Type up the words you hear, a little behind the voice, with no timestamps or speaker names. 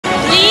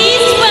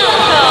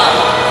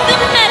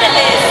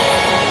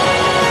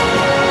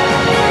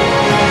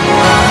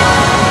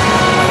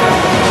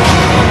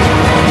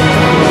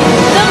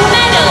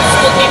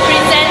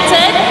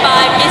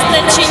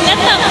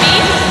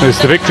This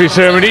is the victory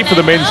ceremony for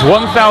the men's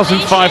 1,500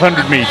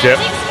 meter.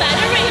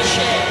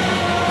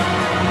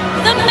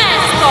 The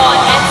mascot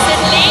and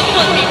Sidling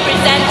will be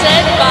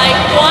presented by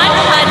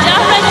Guarte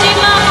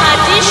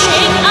Haji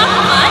Sheikh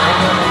Ahmad,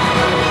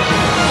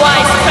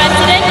 Vice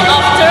President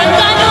of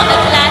Terengganu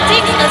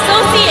Athletics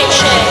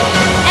Association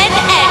and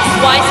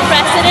ex-Vice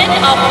President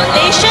of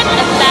Malaysian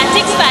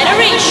Athletics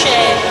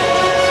Federation.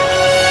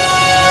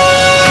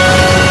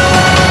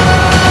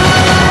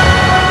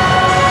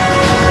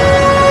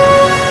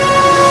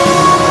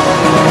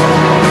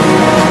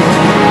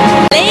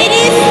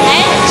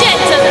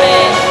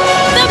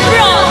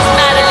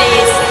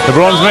 The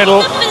bronze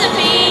medal, the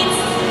Philippines,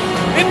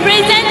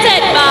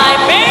 represented by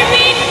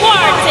Mervin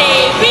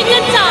Guarte with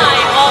a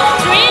time of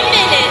 3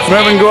 minutes.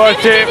 Mervin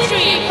Guarte,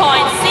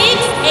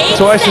 53.68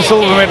 twice a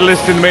silver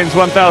medalist in the men's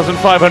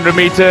 1,500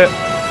 meter.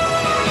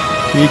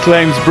 He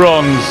claims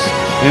bronze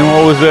in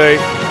what was a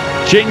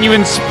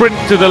genuine sprint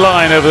to the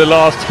line over the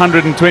last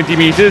 120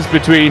 meters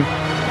between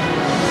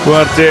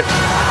Guarte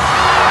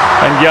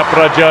and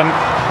Yaprajan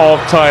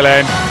of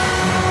Thailand.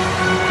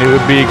 It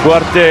would be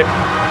Guarte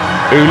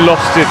who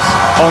lost it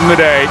on the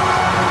day.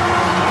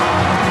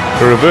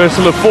 A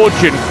reversal of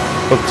fortune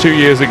of 2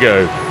 years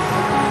ago.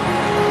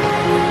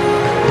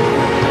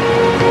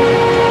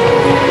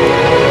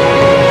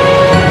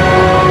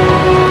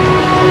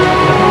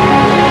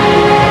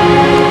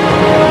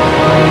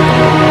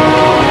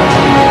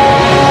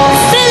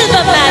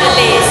 Silver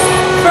medalist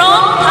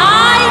from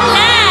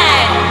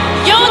Thailand,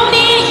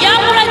 Yothin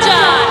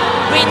Yaprajan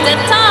with a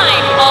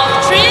time of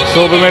 3 minutes.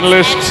 Silver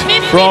medalist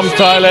from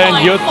Thailand,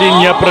 Yothin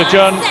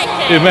Yaprajan,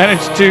 who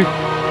managed to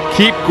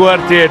keep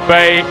Guarte at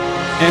bay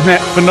in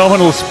that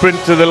phenomenal sprint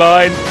to the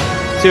line.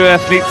 Two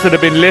athletes that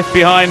have been left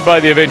behind by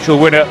the eventual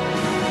winner.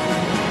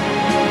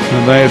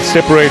 And they had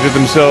separated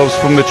themselves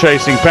from the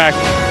chasing pack.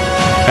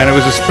 And it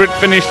was a sprint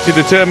finish to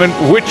determine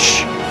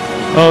which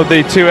of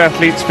the two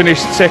athletes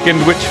finished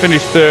second, which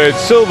finished third.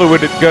 Silver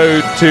would it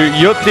go to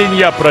Yothin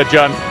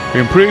Yaprajan, who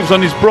improves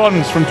on his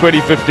bronze from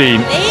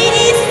 2015.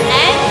 Ladies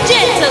and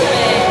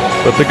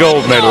gentlemen, But the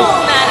gold medal.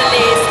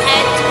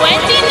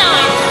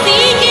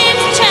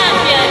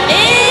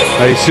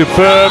 A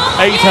superb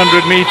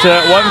 800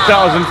 meter,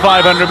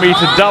 1,500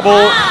 meter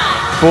double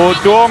for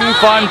Duong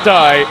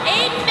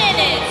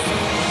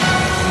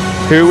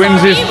who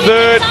wins his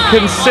third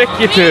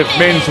consecutive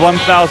men's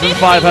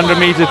 1,500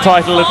 meter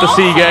title at the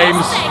SEA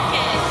Games.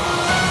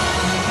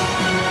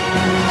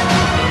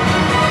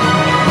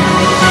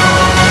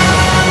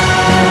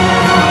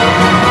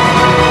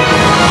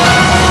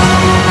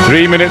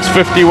 Three minutes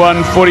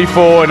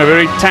 51.44 in a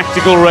very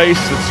tactical race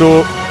that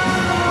saw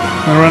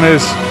the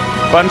runners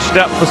bunched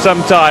up for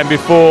some time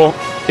before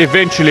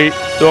eventually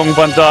Duong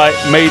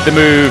made the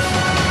move.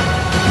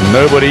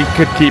 Nobody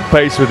could keep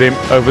pace with him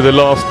over the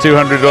last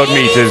 200 odd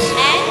meters.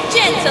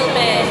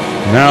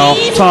 Now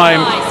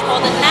time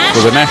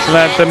for the national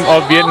anthem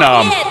of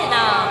Vietnam.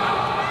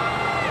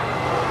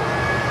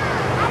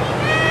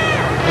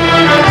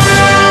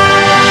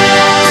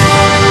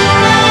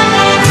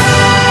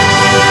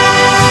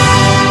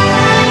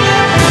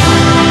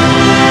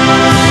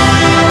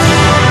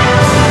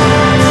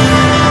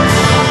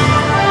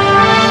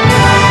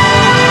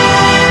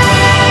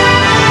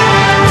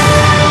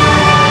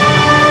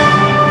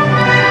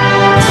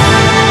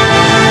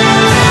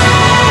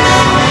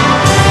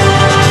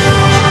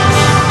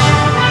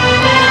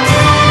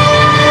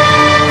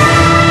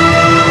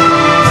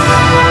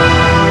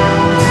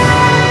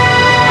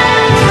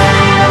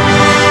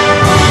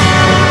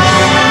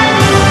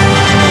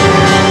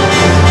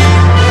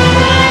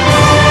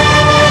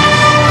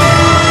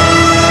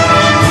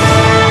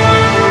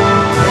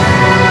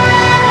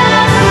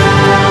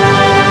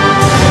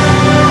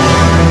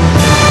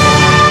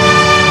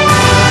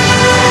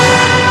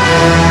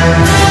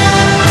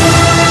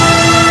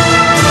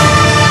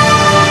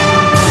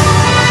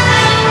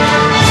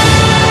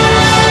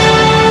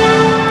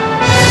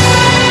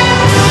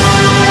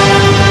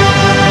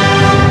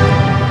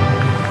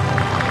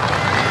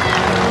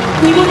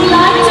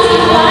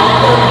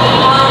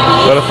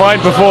 Well, a fine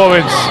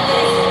performance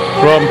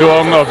from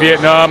Duong of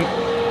Vietnam.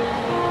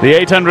 The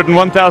 800 and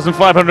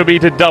 1,500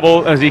 meter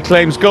double as he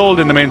claims gold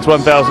in the men's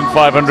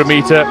 1,500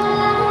 meter.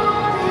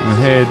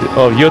 Ahead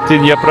of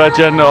Yothin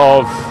Yaprajan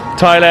of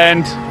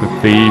Thailand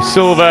with the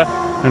silver,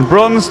 and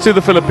bronze to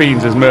the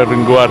Philippines as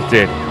Mervin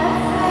Guarte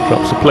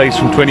drops a place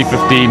from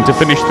 2015 to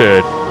finish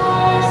third.